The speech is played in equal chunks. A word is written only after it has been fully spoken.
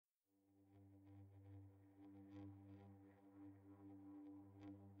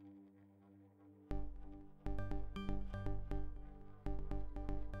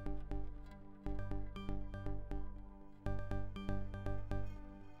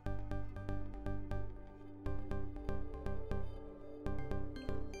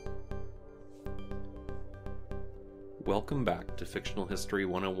Welcome back to Fictional History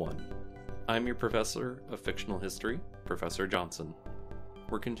 101. I'm your professor of fictional history, Professor Johnson.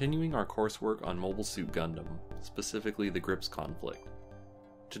 We're continuing our coursework on Mobile Suit Gundam, specifically the Gryps Conflict.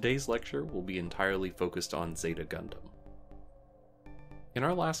 Today's lecture will be entirely focused on Zeta Gundam. In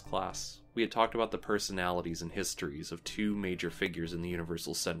our last class, we had talked about the personalities and histories of two major figures in the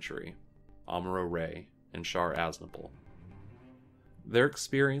Universal Century, Amuro-Ray and Char Aznable. Their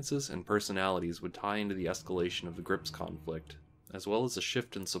experiences and personalities would tie into the escalation of the Gryps conflict, as well as a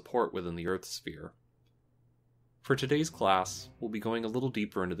shift in support within the Earth sphere. For today's class, we'll be going a little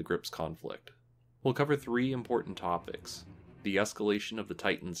deeper into the Gryps conflict. We'll cover three important topics: the escalation of the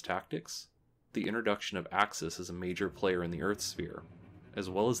Titans' tactics, the introduction of Axis as a major player in the Earth sphere, as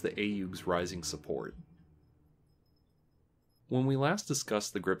well as the AEUG's rising support. When we last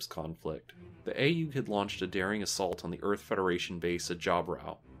discussed the Gryps conflict, the AEUG had launched a daring assault on the Earth Federation base at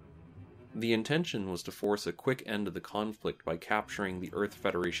Jabrao. The intention was to force a quick end to the conflict by capturing the Earth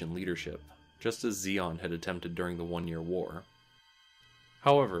Federation leadership, just as Zeon had attempted during the One-Year War.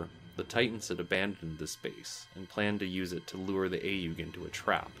 However, the Titans had abandoned this base and planned to use it to lure the AEUG into a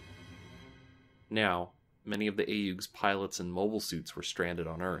trap. Now, many of the AEUG's pilots and mobile suits were stranded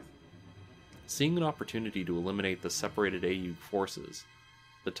on Earth. Seeing an opportunity to eliminate the separated AEUG forces,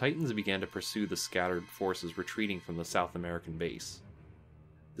 the Titans began to pursue the scattered forces retreating from the South American base.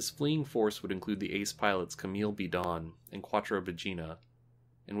 This fleeing force would include the ace pilots Camille Bidon and Quattro Bagina,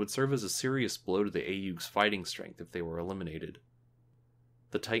 and would serve as a serious blow to the AEUG's fighting strength if they were eliminated.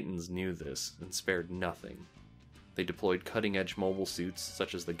 The Titans knew this and spared nothing. They deployed cutting-edge mobile suits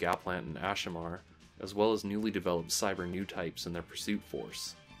such as the Gaplant and Ashamar, as well as newly developed cyber new types in their pursuit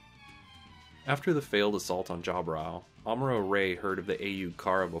force. After the failed assault on Jabrao, Amuro-Ray heard of the AEUG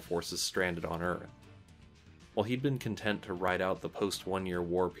Karaba forces stranded on Earth. While he'd been content to ride out the post-One-Year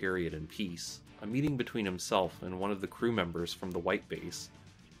War period in peace, a meeting between himself and one of the crew members from the White Base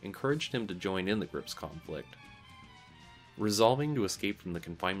encouraged him to join in the Gryps conflict. Resolving to escape from the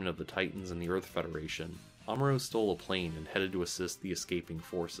confinement of the Titans and the Earth Federation, Amuro stole a plane and headed to assist the escaping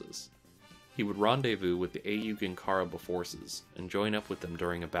forces. He would rendezvous with the AEUG and Karaba forces and join up with them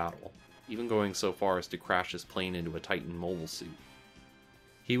during a battle, even going so far as to crash his plane into a Titan mobile suit.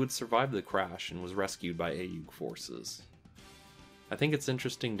 He would survive the crash and was rescued by AEUG forces. I think it's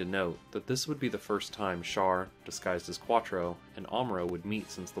interesting to note that this would be the first time Char, disguised as Quattro, and Amuro would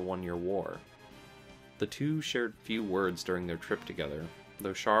meet since the One-Year War. The two shared few words during their trip together,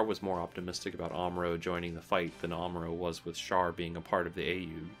 though Char was more optimistic about Amuro joining the fight than Amuro was with Char being a part of the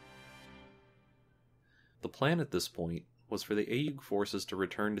AEUG. The plan at this point was for the AEUG forces to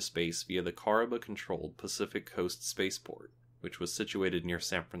return to space via the Karaba-controlled Pacific Coast spaceport, which was situated near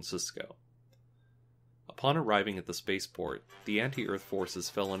San Francisco. Upon arriving at the spaceport, the anti-Earth forces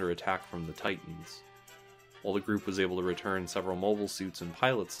fell under attack from the Titans. While the group was able to return several mobile suits and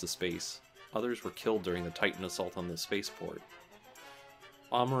pilots to space, others were killed during the Titan assault on the spaceport.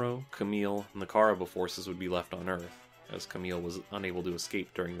 Amuro, Camille, and the Karaba forces would be left on Earth, as Camille was unable to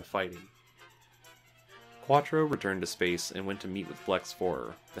escape during the fighting. Quattro returned to space and went to meet with Blex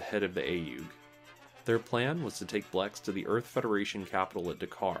Forer, the head of the AEUG. Their plan was to take Blex to the Earth Federation capital at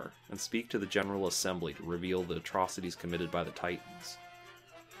Dakar and speak to the General Assembly to reveal the atrocities committed by the Titans.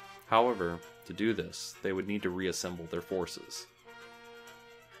 However, to do this, they would need to reassemble their forces.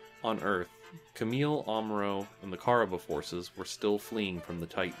 On Earth, Camille, Amuro, and the Karaba forces were still fleeing from the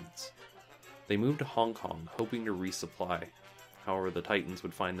Titans. They moved to Hong Kong, hoping to resupply. However, the Titans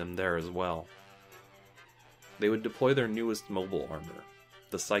would find them there as well. They would deploy their newest mobile armor,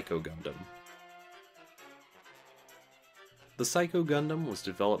 the Psycho Gundam. The Psycho Gundam was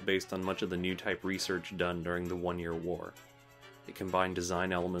developed based on much of the new type research done during the One-Year War. It combined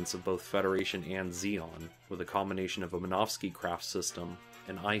design elements of both Federation and Zeon, with a combination of a Minovsky craft system,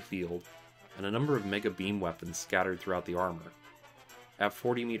 an eye field, and a number of mega beam weapons scattered throughout the armor. At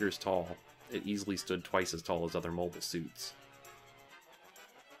 40 meters tall, it easily stood twice as tall as other mobile suits.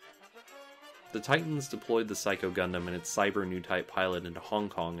 The Titans deployed the Psycho Gundam and its cyber new type pilot into Hong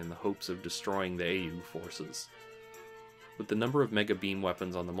Kong in the hopes of destroying the AEUG forces. With the number of mega beam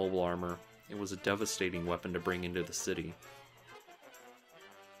weapons on the mobile armor, it was a devastating weapon to bring into the city.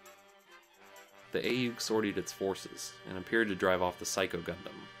 The AEUG sorted its forces and appeared to drive off the Psycho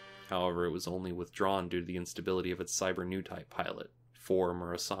Gundam. However, it was only withdrawn due to the instability of its cyber new type pilot, 4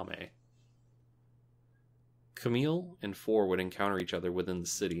 Murasame. Camille and 4 would encounter each other within the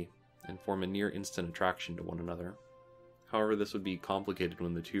city and form a near-instant attraction to one another. However, this would be complicated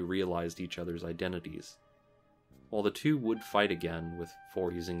when the two realized each other's identities. While the two would fight again, with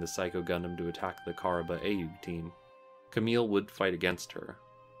 4 using the Psycho Gundam to attack the Karaba AEUG team, Camille would fight against her.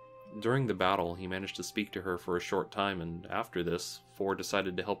 During the battle, he managed to speak to her for a short time, and after this, 4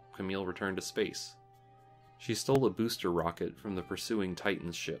 decided to help Camille return to space. She stole a booster rocket from the pursuing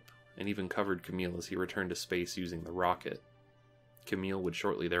Titan's ship, and even covered Camille as he returned to space using the rocket. Camille would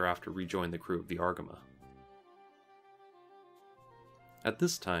shortly thereafter rejoin the crew of the Argama. At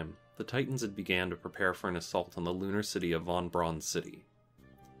this time, the Titans had began to prepare for an assault on the lunar city of Von Braun City.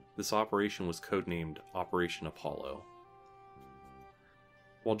 This operation was codenamed Operation Apollo.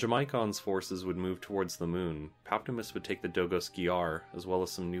 While Jamaican's forces would move towards the moon, Paptimus would take the Dogos Gyar, as well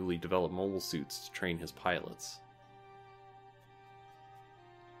as some newly developed mobile suits to train his pilots.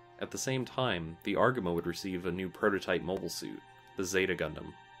 At the same time, the Argama would receive a new prototype mobile suit, the Zeta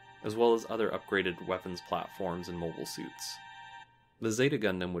Gundam, as well as other upgraded weapons platforms and mobile suits. The Zeta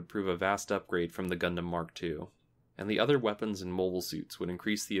Gundam would prove a vast upgrade from the Gundam Mark II, and the other weapons and mobile suits would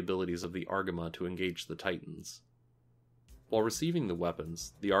increase the abilities of the Argama to engage the Titans. While receiving the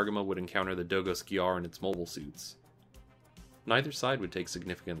weapons, the Argama would encounter the Dogos Gyar and its mobile suits. Neither side would take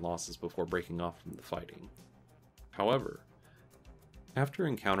significant losses before breaking off from the fighting. However, after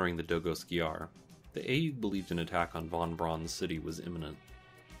encountering the Dogos Gyar, the AEUG believed an attack on Von Braun's city was imminent.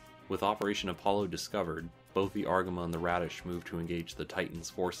 With Operation Apollo discovered, both the Argama and the Radish moved to engage the Titans'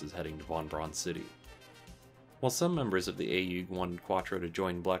 forces heading to Von Braun City. While some members of the AEUG wanted Quattro to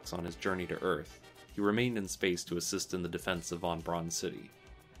join Blex on his journey to Earth, he remained in space to assist in the defense of Von Braun City.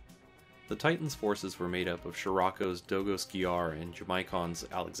 The Titans' forces were made up of Scirocco's Dogos Gyar and Jamaican's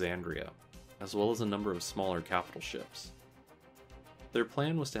Alexandria, as well as a number of smaller capital ships. Their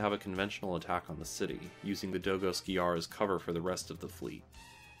plan was to have a conventional attack on the city, using the Dogos Gyar as cover for the rest of the fleet.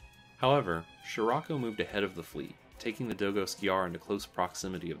 However, Scirocco moved ahead of the fleet, taking the Dogos Gyar into close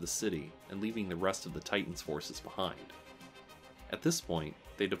proximity of the city and leaving the rest of the Titans' forces behind. At this point,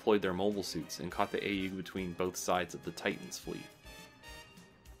 they deployed their mobile suits and caught the AEUG between both sides of the Titans' fleet.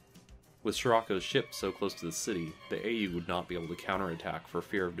 With Scirocco's ship so close to the city, the AEUG would not be able to counterattack for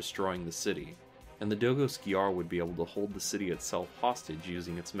fear of destroying the city, and the Dogos Gyar would be able to hold the city itself hostage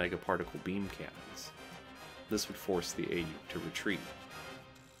using its megaparticle beam cannons. This would force the AEUG to retreat.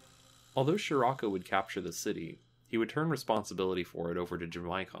 Although Scirocco would capture the city, he would turn responsibility for it over to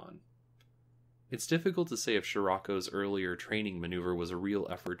Jamaican. It's difficult to say if Scirocco's earlier training maneuver was a real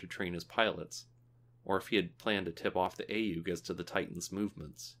effort to train his pilots, or if he had planned to tip off the AEUG as to the Titans'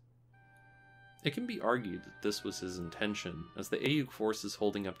 movements. It can be argued that this was his intention, as the AEUG forces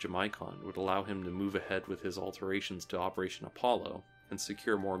holding up Jamaican would allow him to move ahead with his alterations to Operation Apollo and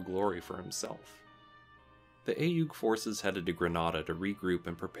secure more glory for himself. The AEUG forces headed to Granada to regroup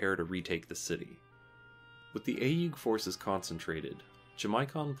and prepare to retake the city. With the AEUG forces concentrated,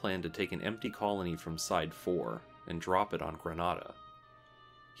 Jamaican planned to take an empty colony from Side 4 and drop it on Granada.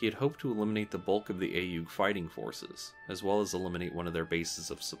 He had hoped to eliminate the bulk of the AEUG fighting forces, as well as eliminate one of their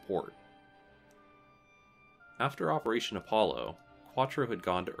bases of support. After Operation Apollo, Quattro had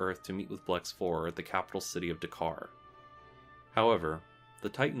gone to Earth to meet with Blex 4 at the capital city of Dakar. However, the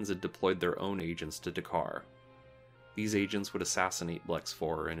Titans had deployed their own agents to Dakar. These agents would assassinate Blex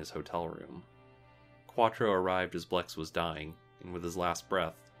 4 in his hotel room. Quattro arrived as Blex was dying, and with his last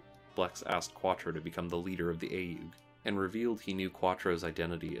breath, Blex asked Quattro to become the leader of the AEUG, and revealed he knew Quattro's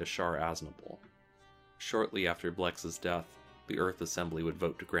identity as Char Aznable. Shortly after Blex's death, the Earth Assembly would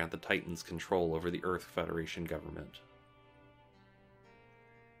vote to grant the Titans control over the Earth Federation government.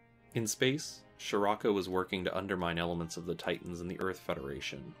 In space, Scirocco was working to undermine elements of the Titans and the Earth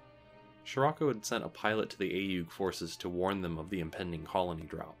Federation. Scirocco had sent a pilot to the AEUG forces to warn them of the impending colony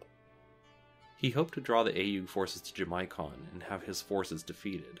drop. He hoped to draw the AEUG forces to Jamaican and have his forces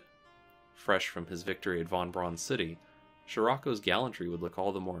defeated. Fresh from his victory at Von Braun City, Scirocco's gallantry would look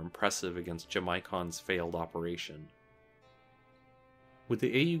all the more impressive against Jamaican's failed operation. With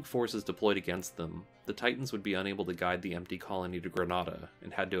the AEUG forces deployed against them, the Titans would be unable to guide the empty colony to Granada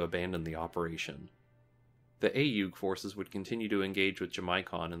and had to abandon the operation. The AEUG forces would continue to engage with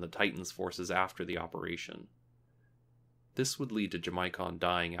Jamaican and the Titans' forces after the operation. This would lead to Jamaican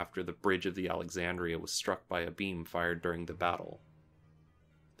dying after the bridge of the Alexandria was struck by a beam fired during the battle.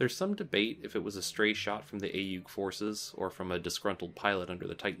 There's some debate if it was a stray shot from the AEUG forces or from a disgruntled pilot under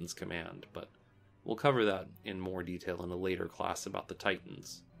the Titans' command, but we'll cover that in more detail in a later class about the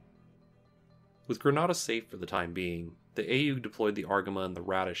Titans. With Granada safe for the time being, the AEUG deployed the Argama and the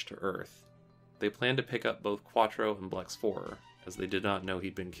Radish to Earth. They planned to pick up both Quattro and Blex 4, as they did not know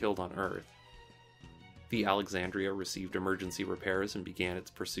he'd been killed on Earth. The Alexandria received emergency repairs and began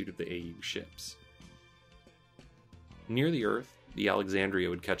its pursuit of the AEUG ships. Near the Earth, the Alexandria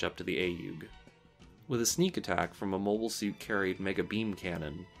would catch up to the AEUG. With a sneak attack from a mobile suit-carried mega beam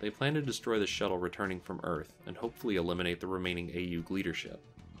cannon, they planned to destroy the shuttle returning from Earth and hopefully eliminate the remaining AEUG leadership.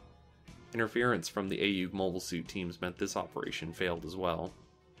 Interference from the AEUG mobile suit teams meant this operation failed as well.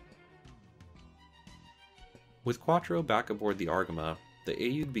 With Quattro back aboard the Argama, the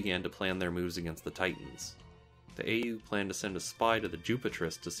AEUG began to plan their moves against the Titans. The AEUG planned to send a spy to the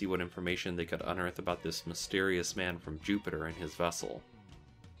Jupitris to see what information they could unearth about this mysterious man from Jupiter and his vessel.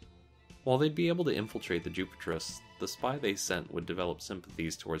 While they'd be able to infiltrate the Jupitris, the spy they sent would develop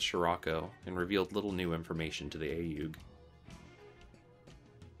sympathies towards Scirocco and revealed little new information to the AEUG.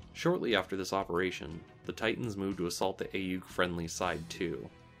 Shortly after this operation, the Titans moved to assault the AEUG-friendly Side 2.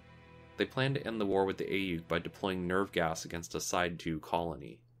 They planned to end the war with the AEUG by deploying nerve gas against a Side 2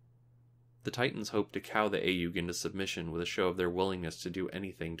 colony. The Titans hoped to cow the AEUG into submission with a show of their willingness to do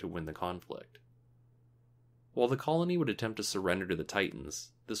anything to win the conflict. While the colony would attempt to surrender to the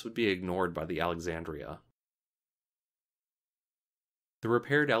Titans, this would be ignored by the Alexandria. The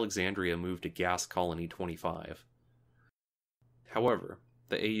repaired Alexandria moved to Gas Colony 25. However,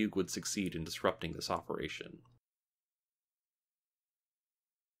 the AEUG would succeed in disrupting this operation.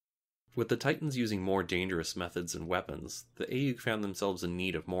 With the Titans using more dangerous methods and weapons, the AEUG found themselves in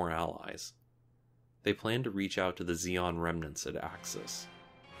need of more allies. They planned to reach out to the Zeon remnants at Axis.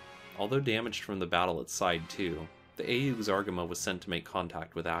 Although damaged from the battle at Side 2, the AEUG's Argama was sent to make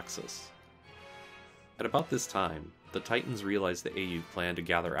contact with Axis. At about this time, the Titans realized the AEUG planned to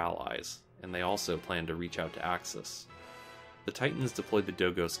gather allies, and they also planned to reach out to Axis. The Titans deployed the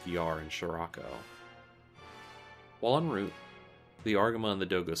Dogo Skiar and Scirocco. While en route, the Argama and the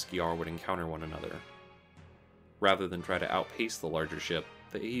Dogo Skiar would encounter one another. Rather than try to outpace the larger ship,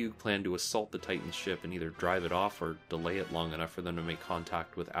 the AEUG planned to assault the Titan's ship and either drive it off or delay it long enough for them to make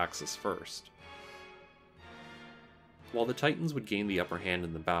contact with Axis first. While the Titans would gain the upper hand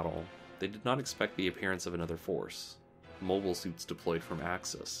in the battle, they did not expect the appearance of another force, mobile suits deployed from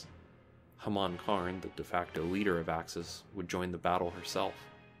Axis. Haman Karn, the de facto leader of Axis, would join the battle herself.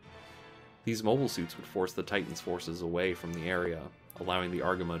 These mobile suits would force the Titans' forces away from the area, allowing the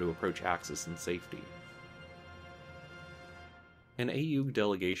Argama to approach Axis in safety. An AEUG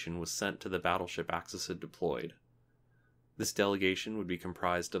delegation was sent to the battleship Axis had deployed. This delegation would be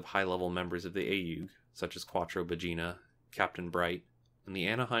comprised of high-level members of the AEUG, such as Quattro Bagina, Captain Bright, and the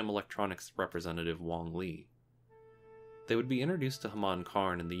Anaheim Electronics representative Wong Li. They would be introduced to Haman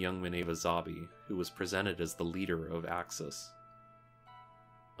Karn and the young Mineva Zabi, who was presented as the leader of Axis.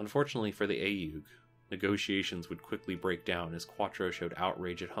 Unfortunately for the AEUG, negotiations would quickly break down as Quattro showed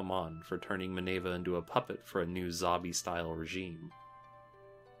outrage at Haman for turning Mineva into a puppet for a new Zabi-style regime.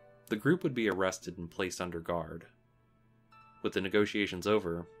 The group would be arrested and placed under guard. With the negotiations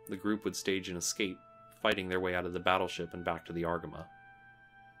over, the group would stage an escape, fighting their way out of the battleship and back to the Argama.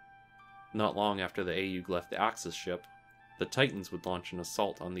 Not long after the AEUG left the Axis ship, the Titans would launch an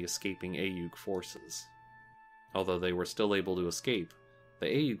assault on the escaping AEUG forces. Although they were still able to escape, the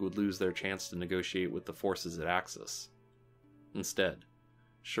AEUG would lose their chance to negotiate with the forces at Axis. Instead,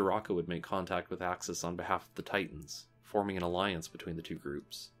 Scirocco would make contact with Axis on behalf of the Titans, forming an alliance between the two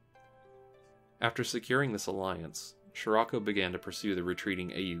groups. After securing this alliance, Scirocco began to pursue the retreating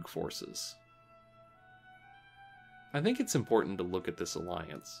AEUG forces. I think it's important to look at this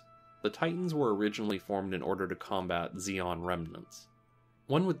alliance. The Titans were originally formed in order to combat Zeon remnants.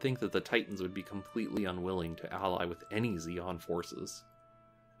 One would think that the Titans would be completely unwilling to ally with any Zeon forces.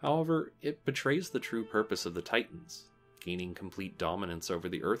 However, it betrays the true purpose of the Titans, gaining complete dominance over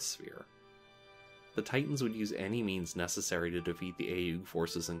the Earth sphere. The Titans would use any means necessary to defeat the AEUG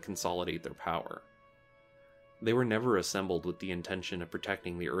forces and consolidate their power. They were never assembled with the intention of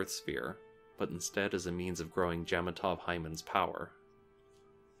protecting the Earth sphere, but instead as a means of growing Jamatov Hyman's power.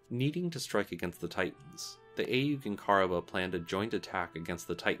 Needing to strike against the Titans, the AEUG and Karaba planned a joint attack against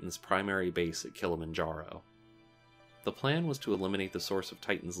the Titans' primary base at Kilimanjaro. The plan was to eliminate the source of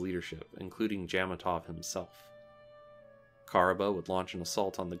Titan's leadership, including Jamatov himself. Karaba would launch an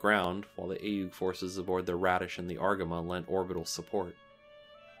assault on the ground, while the AEUG forces aboard the Radish and the Argama lent orbital support.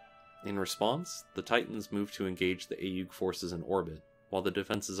 In response, the Titans moved to engage the AEUG forces in orbit, while the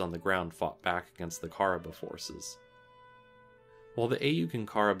defenses on the ground fought back against the Karaba forces. While the AEUG and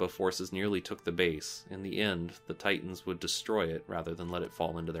Karaba forces nearly took the base, in the end, the Titans would destroy it rather than let it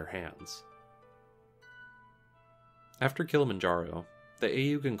fall into their hands. After Kilimanjaro, the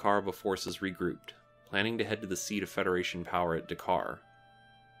AEUG and Karaba forces regrouped, planning to head to the seat of Federation power at Dakar.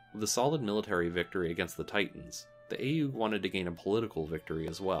 With a solid military victory against the Titans, the AEUG wanted to gain a political victory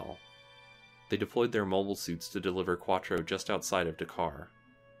as well. They deployed their mobile suits to deliver Quattro just outside of Dakar.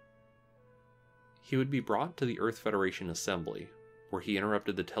 He would be brought to the Earth Federation Assembly, where he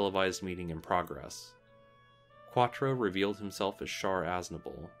interrupted the televised meeting in progress. Quattro revealed himself as Shar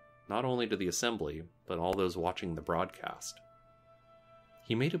Aznable, not only to the Assembly, but all those watching the broadcast.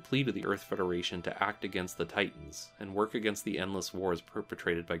 He made a plea to the Earth Federation to act against the Titans and work against the endless wars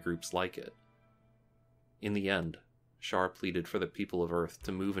perpetrated by groups like it. In the end, Char pleaded for the people of Earth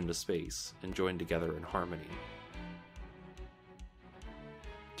to move into space and join together in harmony.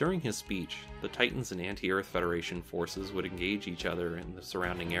 During his speech, the Titans and anti-Earth Federation forces would engage each other in the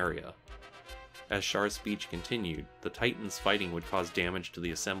surrounding area. As Char's speech continued, the Titans fighting would cause damage to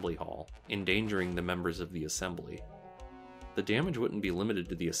the assembly hall, endangering the members of the assembly. The damage wouldn't be limited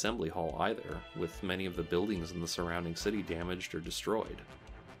to the assembly hall either, with many of the buildings in the surrounding city damaged or destroyed.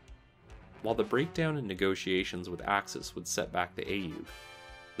 While the breakdown in negotiations with Axis would set back the AEUG,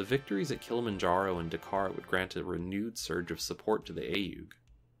 the victories at Kilimanjaro and Dakar would grant a renewed surge of support to the AEUG.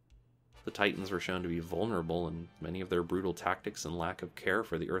 The Titans were shown to be vulnerable, and many of their brutal tactics and lack of care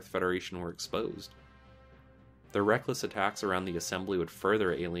for the Earth Federation were exposed. Their reckless attacks around the assembly would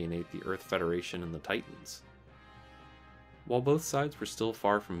further alienate the Earth Federation and the Titans. While both sides were still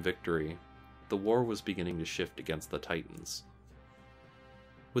far from victory, the war was beginning to shift against the Titans.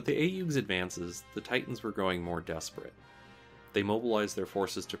 With the AEUG's advances, the Titans were growing more desperate. They mobilized their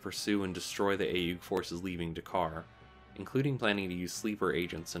forces to pursue and destroy the AEUG forces leaving Dakar, including planning to use sleeper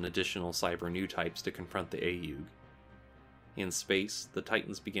agents and additional cyber new types to confront the AEUG. In space, the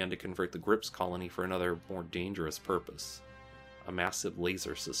Titans began to convert the Gryps colony for another, more dangerous purpose: a massive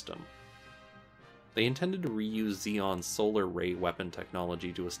laser system. They intended to reuse Xeon's solar ray weapon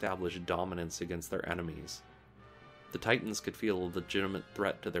technology to establish dominance against their enemies. The Titans could feel a legitimate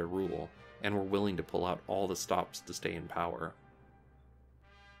threat to their rule, and were willing to pull out all the stops to stay in power.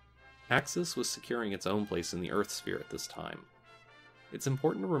 Axis was securing its own place in the Earth sphere at this time. It's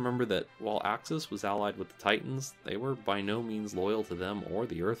important to remember that while Axis was allied with the Titans, they were by no means loyal to them or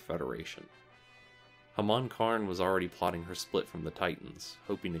the Earth Federation. Haman Karn was already plotting her split from the Titans,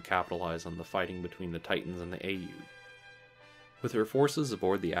 hoping to capitalize on the fighting between the Titans and the AEUG. With her forces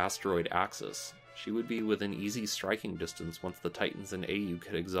aboard the asteroid Axis, she would be within easy striking distance once the Titans and AEUG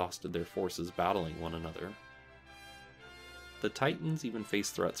had exhausted their forces battling one another. The Titans even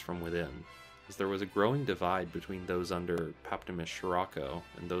faced threats from within, as there was a growing divide between those under Paptimus Shirako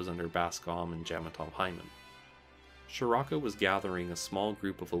and those under Bascom and Jamatov Hyman. Shirako was gathering a small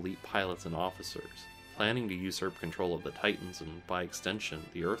group of elite pilots and officers, planning to usurp control of the Titans and, by extension,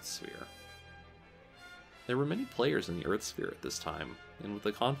 the Earth sphere. There were many players in the Earth sphere at this time, and with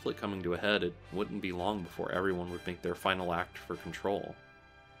the conflict coming to a head, it wouldn't be long before everyone would make their final act for control.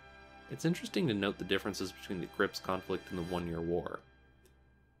 It's interesting to note the differences between the Gryps Conflict and the One-Year War.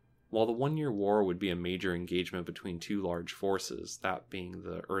 While the One-Year War would be a major engagement between two large forces, that being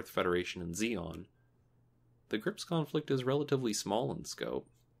the Earth Federation and Xeon, the Gryps Conflict is relatively small in scope.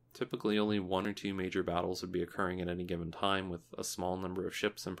 Typically only one or two major battles would be occurring at any given time, with a small number of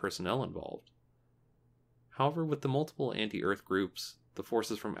ships and personnel involved. However, with the multiple anti-Earth groups, the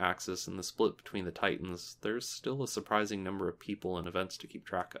forces from Axis, and the split between the Titans, there's still a surprising number of people and events to keep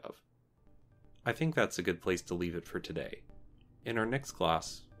track of. I think that's a good place to leave it for today. In our next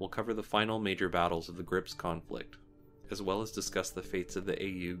class, we'll cover the final major battles of the Gryps Conflict, as well as discuss the fates of the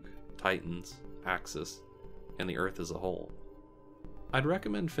AEUG, Titans, Axis, and the Earth as a whole. I'd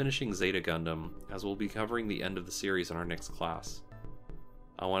recommend finishing Zeta Gundam, as we'll be covering the end of the series in our next class.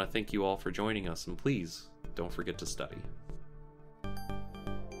 I want to thank you all for joining us, and please, don't forget to study.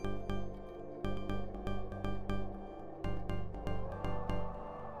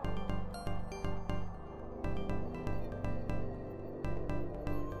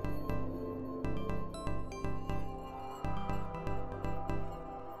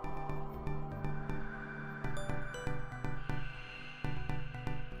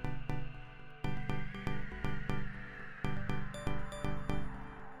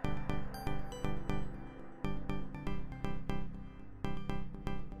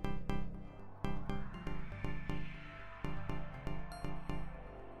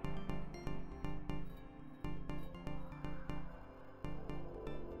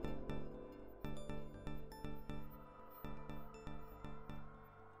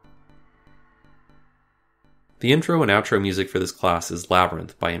 The intro and outro music for this class is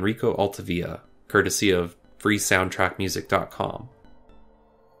Labyrinth by Enrico Altavia, courtesy of freesoundtrackmusic.com.